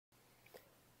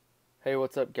Hey,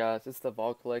 what's up, guys? It's the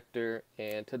Ball Collector,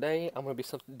 and today I'm going to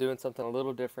be doing something a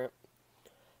little different.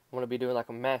 I'm going to be doing like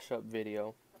a mashup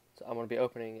video. So I'm going to be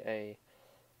opening a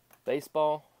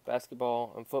baseball,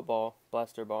 basketball, and football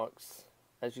blaster box.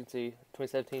 As you can see,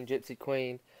 2017 Gypsy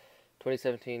Queen,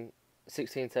 2017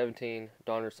 16-17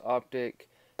 Donruss Optic,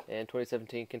 and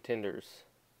 2017 Contenders.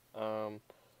 Um,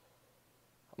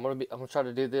 I'm gonna try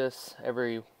to do this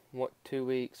every 2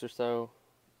 weeks or so,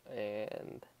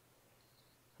 and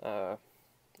uh,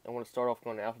 I want to start off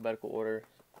going in alphabetical order.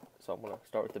 So I'm going to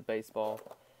start with the baseball.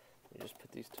 Let me just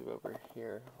put these two over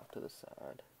here off to the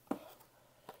side.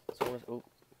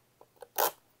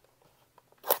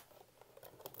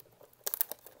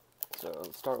 So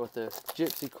let's start with the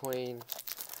Gypsy Queen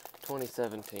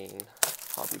 2017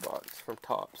 hobby box from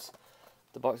Topps.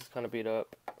 The box is kind of beat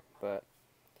up, but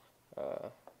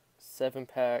 7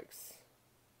 packs,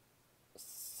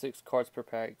 6 cards per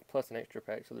pack, plus an extra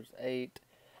pack, so there's 8.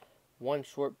 1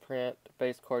 short print,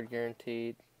 base card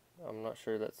guaranteed. I'm not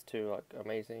sure that's too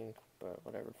amazing, but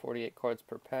whatever. 48 cards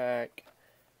per pack.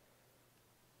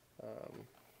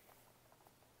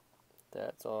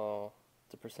 That's all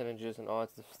the percentages and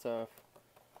odds of stuff.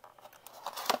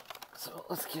 So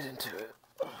let's get into it.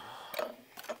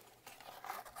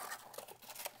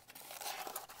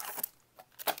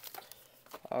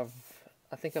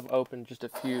 I think I've opened just a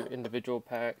few individual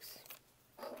packs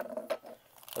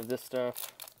of this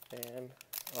stuff, and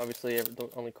obviously the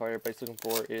only card everybody's looking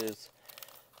for is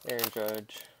Aaron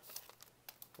Judge,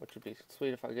 which would be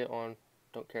sweet if I get one.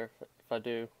 Don't care if I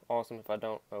do. Awesome if I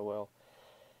don't. Oh well.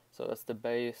 So that's the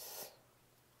base.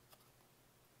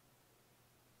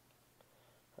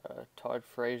 Todd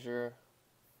Frazier,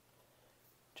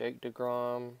 Jake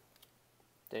DeGrom,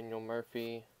 Daniel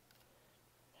Murphy,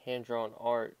 hand-drawn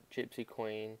art, Gypsy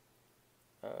Queen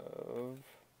of,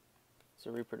 it's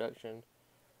a reproduction,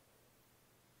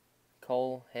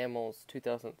 Cole Hamels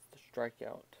 2000th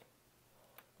strikeout.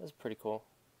 That's pretty cool.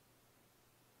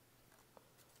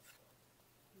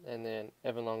 And then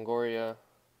Evan Longoria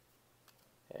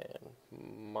and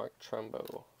Mark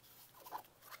Trumbo.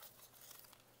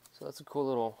 So that's a cool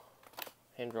little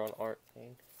hand-drawn art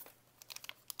thing.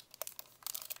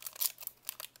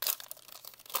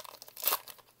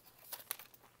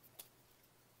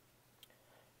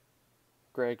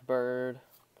 Greg Bird,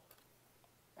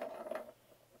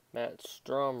 Matt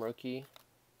Strom rookie,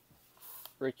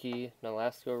 Ricky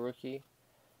Nolasco rookie,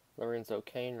 Lorenzo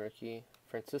Cain rookie,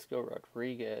 Francisco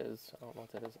Rodriguez, I don't know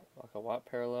what that is, like a white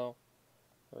parallel,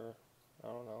 or I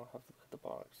don't know, I'll have to look at the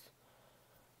box.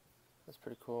 That's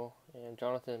pretty cool. And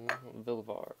Jonathan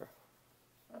Villar.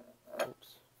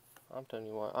 Oops. I'm telling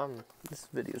you what, this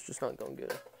video's just not going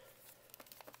good.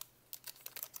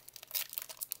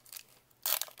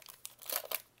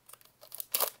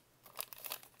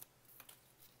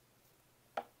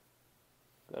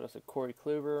 Got us a Corey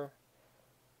Kluber,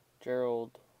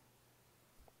 Gerald,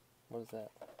 what is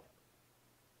that?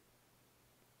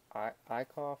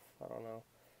 Eichhoff? I don't know.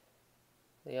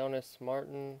 Leonis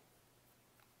Martin.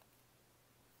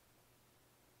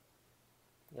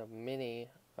 A mini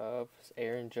of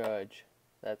Aaron Judge.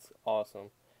 That's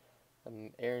awesome.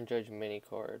 Aaron Judge mini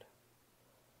card.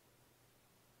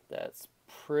 That's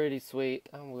pretty sweet.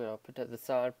 I'm gonna put that to the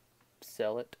side,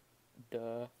 sell it.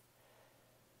 Duh.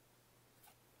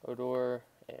 Odor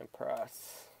and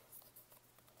Price.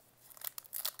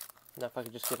 Now if I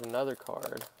could just get another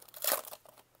card,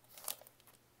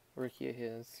 rookie of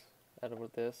his, out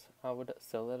of this, I would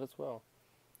sell that as well.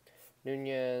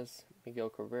 Nunez, Miguel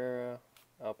Cabrera,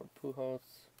 Albert Pujols,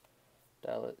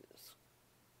 Dallas,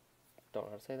 don't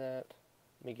know how to say that,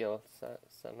 Miguel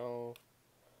Sano,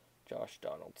 Josh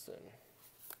Donaldson.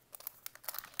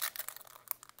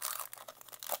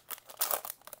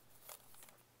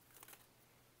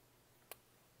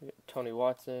 We got Tony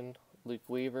Watson, Luke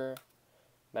Weaver,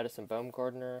 Madison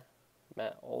Bumgarner,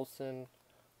 Matt Olson,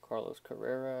 Carlos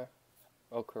Correa,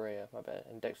 my bad,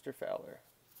 and Dexter Fowler.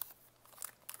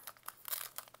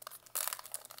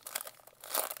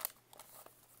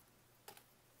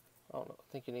 I don't know,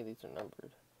 I think any of these are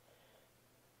numbered.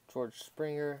 George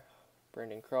Springer,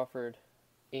 Brandon Crawford,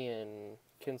 Ian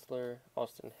Kinsler,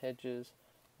 Austin Hedges,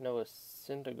 Noah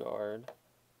Syndergaard,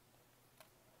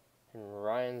 and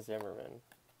Ryan Zimmerman.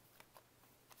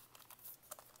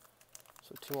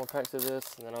 So 2 more packs of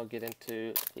this, and then I'll get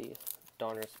into the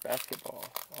Donruss basketball.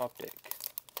 Optic.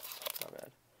 My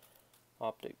bad.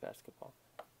 Optic basketball.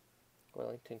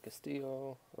 Wellington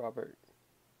Castillo, Robert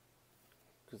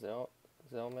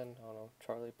Zellman, I don't know,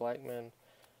 Charlie Blackmon,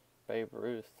 Babe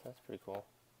Ruth. That's pretty cool.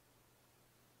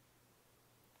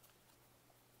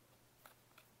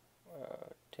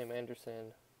 Tim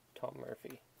Anderson, Tom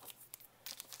Murphy.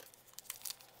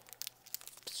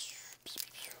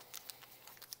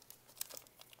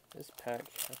 This pack,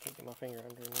 I can't get my finger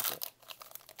underneath it.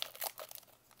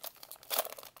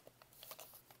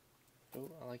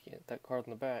 Ooh, I like it. That card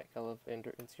on the back. I love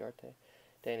Ender Inciarte.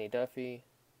 Danny Duffy.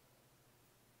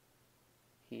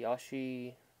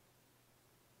 Hiyashi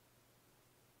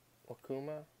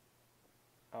Iwakuma,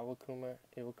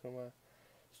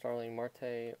 Starling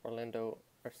Marte, Orlando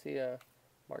Arcia,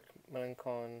 Mark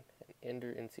Melancon, and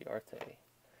Ender Inciarte.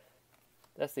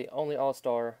 That's the only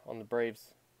All-Star on the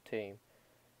Braves team.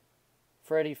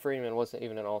 Freddie Freeman wasn't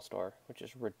even an All-Star, which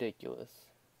is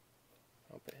ridiculous.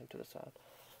 I'll put him to the side.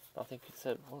 I think it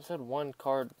said one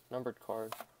card, numbered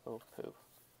card. Oh, poo.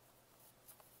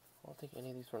 I don't think any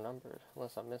of these were numbered,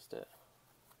 unless I missed it.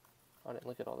 I didn't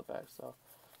look at all the backs, so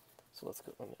let's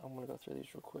go. I'm gonna go through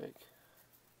these real quick.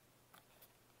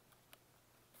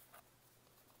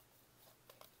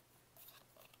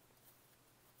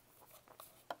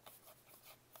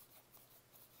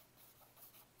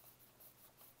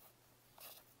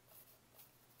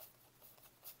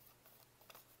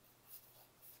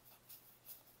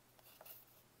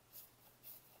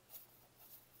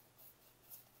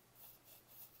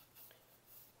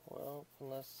 Well,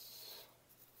 unless...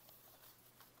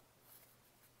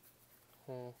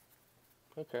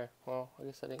 Okay, well, I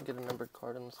guess I didn't get a numbered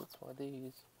card unless it's one of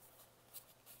these.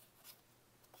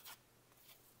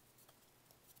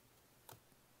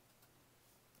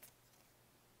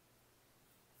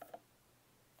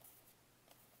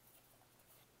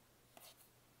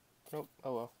 Nope,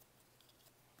 oh well.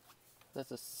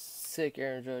 That's a sick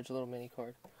Aaron Judge little mini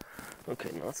card. Okay,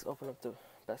 now let's open up the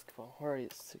basketball. We're already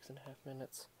at 6.5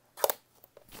 minutes.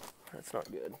 That's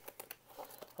not good.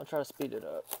 I'll try to speed it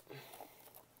up.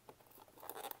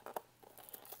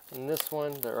 In this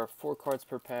one, there are 4 cards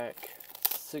per pack,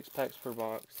 6 packs per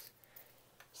box.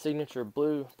 Signature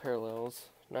blue parallels,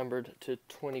 numbered to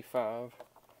 25.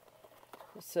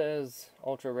 It says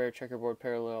ultra rare checkerboard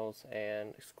parallels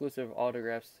and exclusive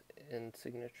autographs in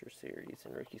signature series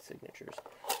and rookie signatures.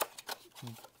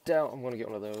 Doubt I'm going to get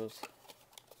one of those.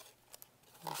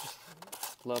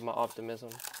 Just love my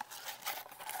optimism.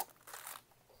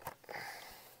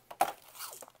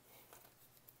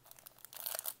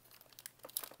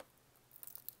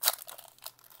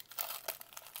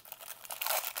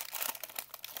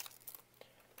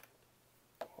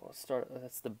 Let's start.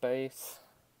 That's the base.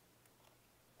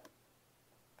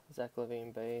 Zach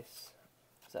LaVine base.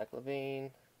 Zach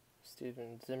LaVine,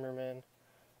 Steven Zimmerman,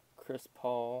 Chris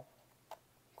Paul,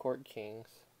 Court Kings,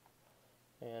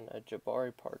 and a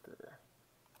Jabari Parker.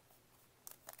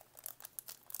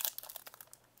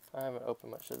 I haven't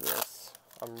opened much of this.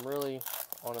 I'm really,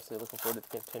 honestly looking forward to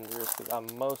the Contenders because I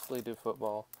mostly do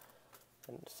football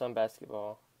and some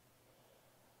basketball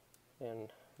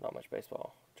and not much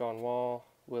baseball. John Wall,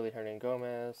 Willie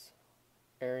Hernan-Gomez,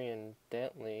 Adrian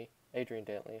Dantley,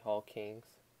 Hall Kings.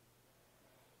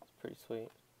 It's pretty sweet.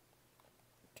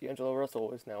 D'Angelo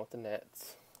Russell is now with the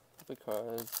Nets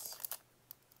because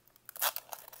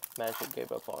Magic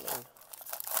gave up on him.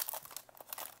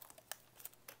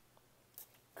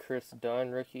 Chris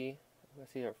Dunn, rookie. I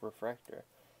see a refractor.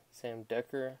 Sam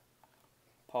Decker,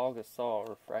 Paul Gasol,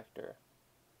 refractor.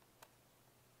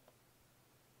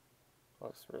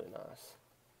 Looks really nice.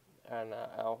 And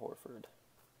Al Horford.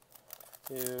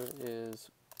 Dude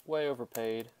is way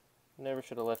overpaid. Never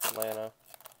should have left Atlanta.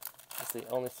 It's the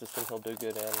only system he'll do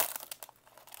good in.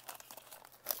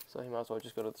 So he might as well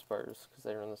just go to the Spurs because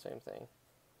they run the same thing.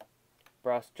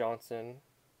 Bryce Johnson,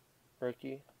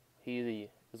 rookie. He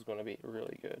is going to be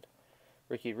really good.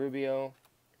 Ricky Rubio,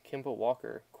 Kemba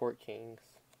Walker, Court Kings.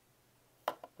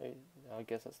 I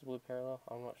guess that's the blue parallel.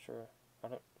 I'm not sure.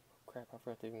 Crap, I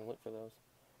forgot to even look for those.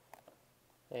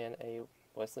 And a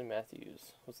Wesley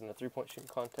Matthews was in the 3-point shooting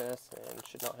contest and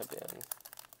should not have been.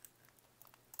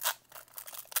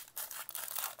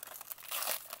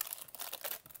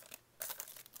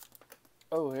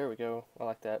 Oh, here we go. I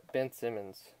like that. Ben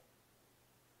Simmons.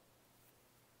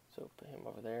 So put him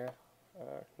over there.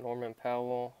 Norman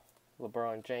Powell,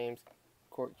 LeBron James,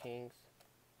 Court Kings,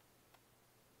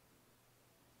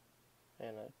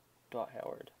 and Dwight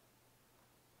Howard.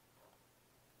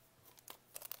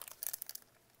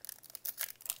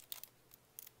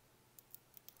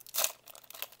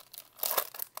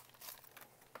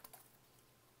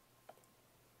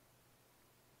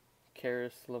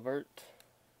 Karis LeVert,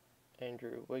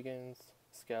 Andrew Wiggins,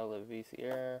 Scala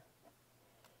VCR,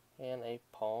 and a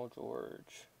Paul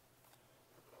George.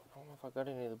 I don't know if I got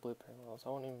any of the blue parallels. I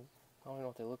don't even know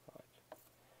what they look like.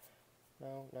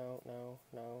 No.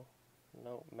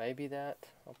 Maybe that.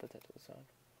 I'll put that to the side.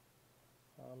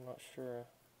 I'm not sure.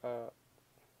 Yeah,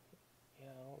 I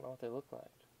don't know what they look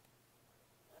like.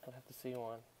 I'd have to see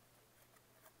one.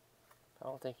 I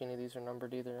don't think any of these are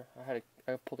numbered either. I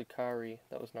pulled a Kyrie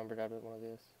that was numbered out of one of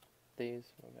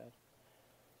these. My bad.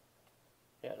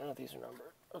 Yeah, none of these are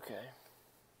numbered. Okay.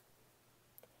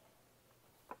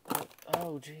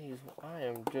 Oh, geez. I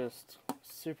am just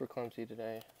super clumsy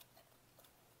today.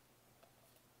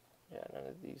 Yeah, none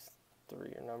of these 3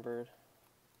 are numbered.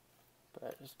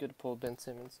 But it's good to pull Ben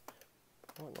Simmons.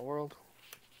 What in the world?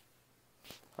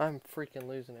 I'm freaking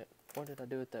losing it. What did I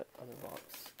do with that other box?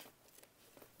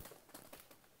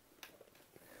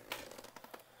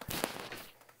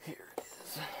 Here it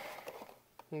is.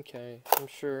 Okay, I'm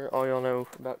sure all y'all know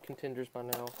about Contenders by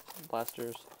now.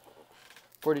 Blasters.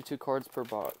 42 cards per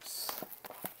box.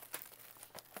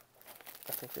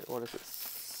 I think what is it?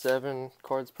 7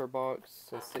 cards per box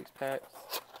and 6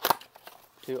 packs.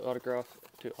 2 autographs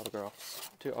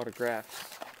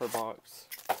per box.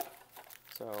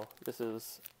 So this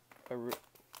is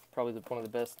probably one of the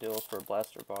best deals for a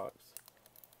blaster box.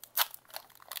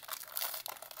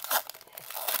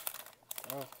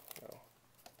 Oh no.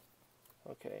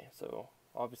 Okay, so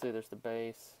obviously there's the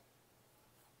base.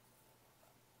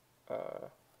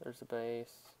 There's the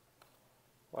base.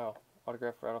 Wow,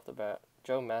 autograph right off the bat.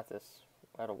 Joe Mathis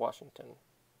out of Washington.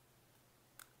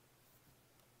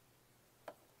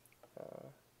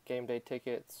 Game day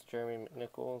tickets, Jeremy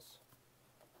McNichols,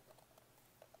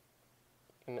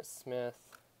 Emmett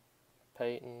Smith,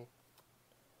 Peyton,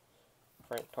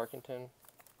 Frank Tarkenton.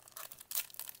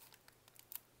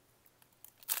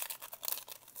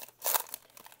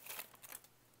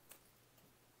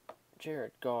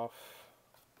 Jared Goff,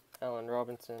 Allen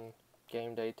Robinson,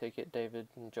 game day ticket, David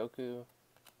Njoku,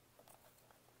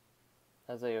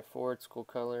 Isaiah Ford, school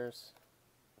colors,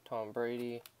 Tom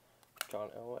Brady, John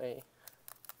Elway.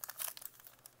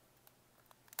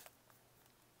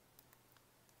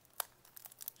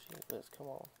 Jeez, come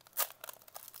on.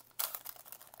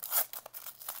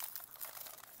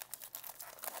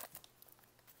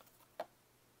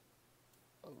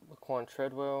 Laquan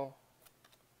Treadwell,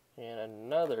 and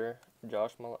another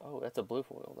Josh Malone. Oh, that's a blue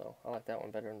foil, though. I like that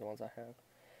one better than the ones I have.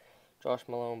 Josh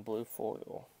Malone, blue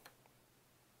foil.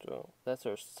 So, that's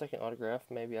our second autograph.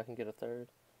 Maybe I can get a third.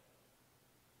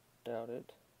 Doubt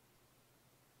it.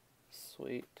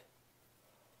 Sweet.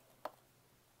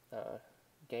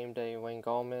 Game day, Wayne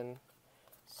Gallman.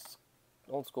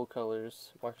 Old school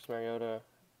colors, Marcus Mariota,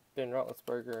 Ben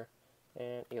Roethlisberger,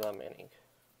 and Eli Manning.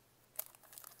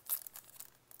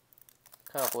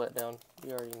 Kind of let down.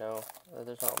 You already know.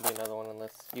 There's not going to be another one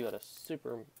unless you had a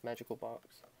super magical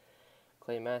box.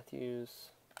 Clay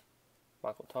Matthews,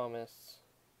 Michael Thomas,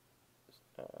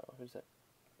 who's that?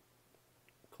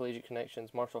 Collegiate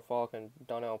Connections, Marshall Faulk and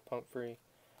Donnell Pumphrey.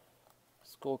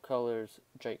 School colors,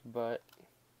 Jake Butt,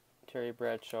 Terry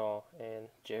Bradshaw, and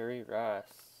Jerry Rice.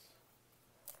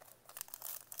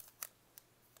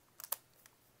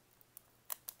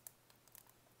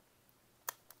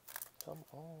 Come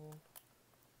on.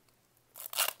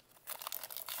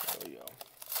 There we go.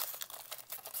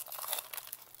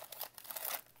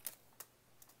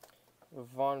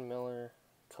 Von Miller,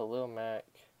 Khalil Mack,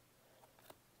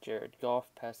 Jared Goff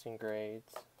passing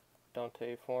grades,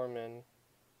 Dante Foreman,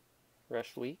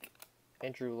 Rush Week,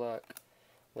 Andrew Luck,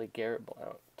 LeGarrette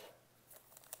Blount.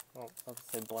 Oh, I would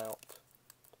say Blount.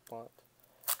 Blount.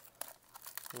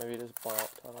 Maybe it is Blount.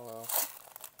 I don't know.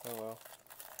 Oh well.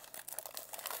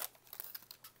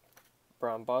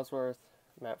 Brian Bosworth,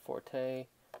 Matt Forte.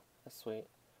 That's sweet.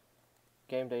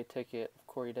 Game day ticket of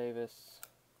Corey Davis.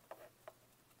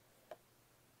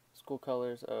 School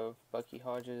colors of Bucky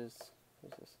Hodges.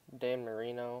 Who's this? Dan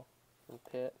Marino from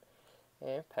Pitt.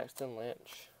 And Paxton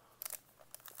Lynch.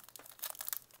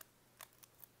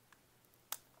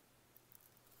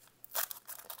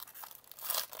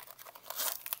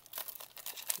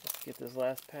 Let's get this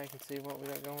last pack and see what we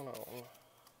got going on.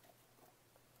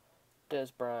 Des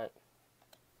Bryant.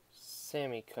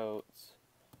 Sammy Coates.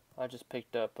 I just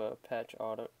picked up a patch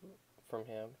auto from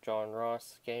him. John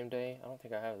Ross, game day. I don't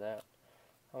think I have that.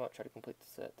 I might try to complete the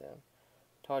set then.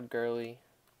 Todd Gurley.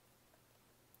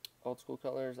 Old school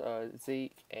colors.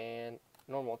 Zeke and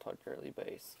normal Todd Gurley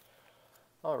base.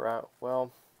 Alright,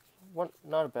 well,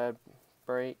 not a bad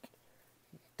break.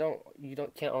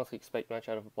 Can't honestly expect much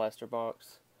out of a blaster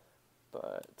box,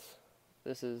 but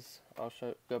this is,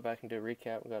 go back and do a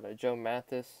recap. We got a Joe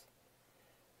Mathis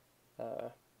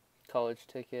college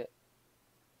ticket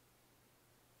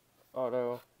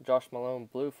auto, Josh Malone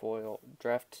blue foil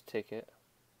draft ticket,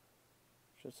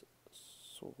 which is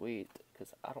sweet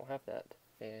because I don't have that,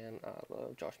 and I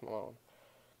love Josh Malone.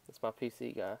 That's my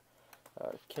PC guy.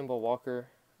 Kimball Walker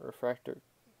refractor,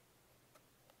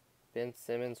 Ben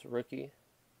Simmons rookie,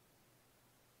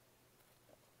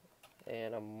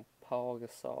 and a Paul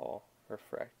Gasol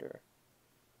refractor.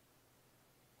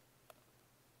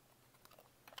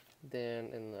 Then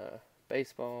in the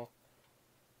baseball,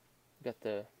 got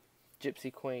the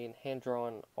Gypsy Queen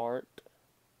hand-drawn art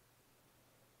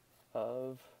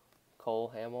of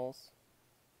Cole Hamels.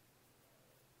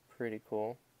 Pretty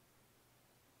cool.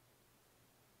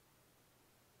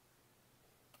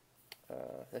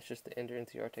 That's just the Ender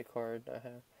Inciarte card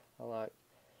I like.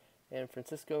 And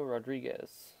Francisco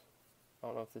Rodriguez. I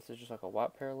don't know if this is just like a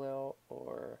white parallel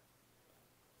or...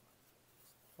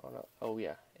 I don't know. Oh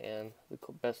yeah, and the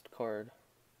best card.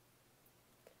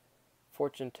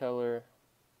 Fortune Teller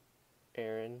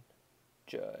Aaron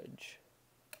Judge.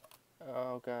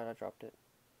 Oh god, I dropped it.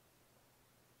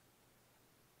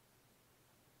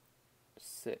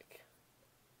 Sick.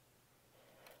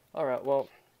 Alright, well,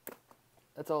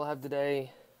 that's all I have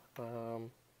today. I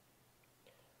don't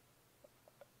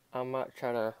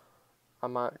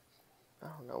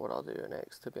know what I'll do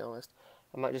next, to be honest.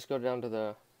 I might just go down to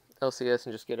the LCS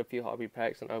and just get a few hobby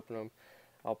packs and open them.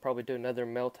 I'll probably do another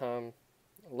mail time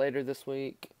later this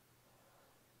week.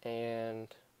 And,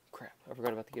 crap, I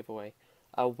forgot about the giveaway.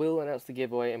 I will announce the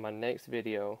giveaway in my next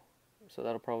video, so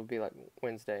that'll probably be like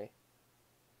Wednesday.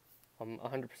 I'm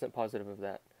 100% positive of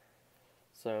that.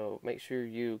 So make sure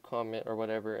you comment or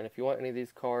whatever, and if you want any of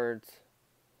these cards,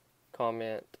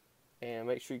 comment, and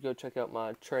make sure you go check out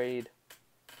my trade,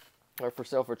 or for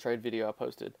sale for trade video I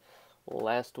posted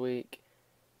last week.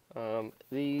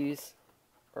 These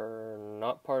are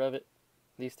not part of it.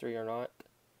 These three are not.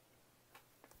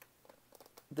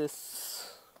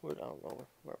 This, I don't know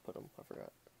where I put them, I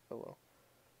forgot. Oh well.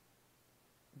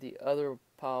 The other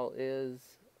pile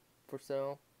is for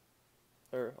sale,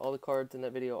 or all the cards in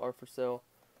that video are for sale.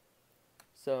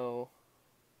 So,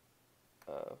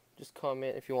 just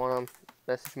comment if you want them.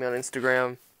 Message me on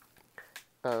Instagram.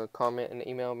 Comment and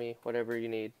email me, whatever you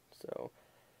need. So,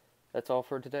 that's all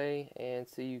for today, and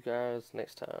see you guys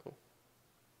next time.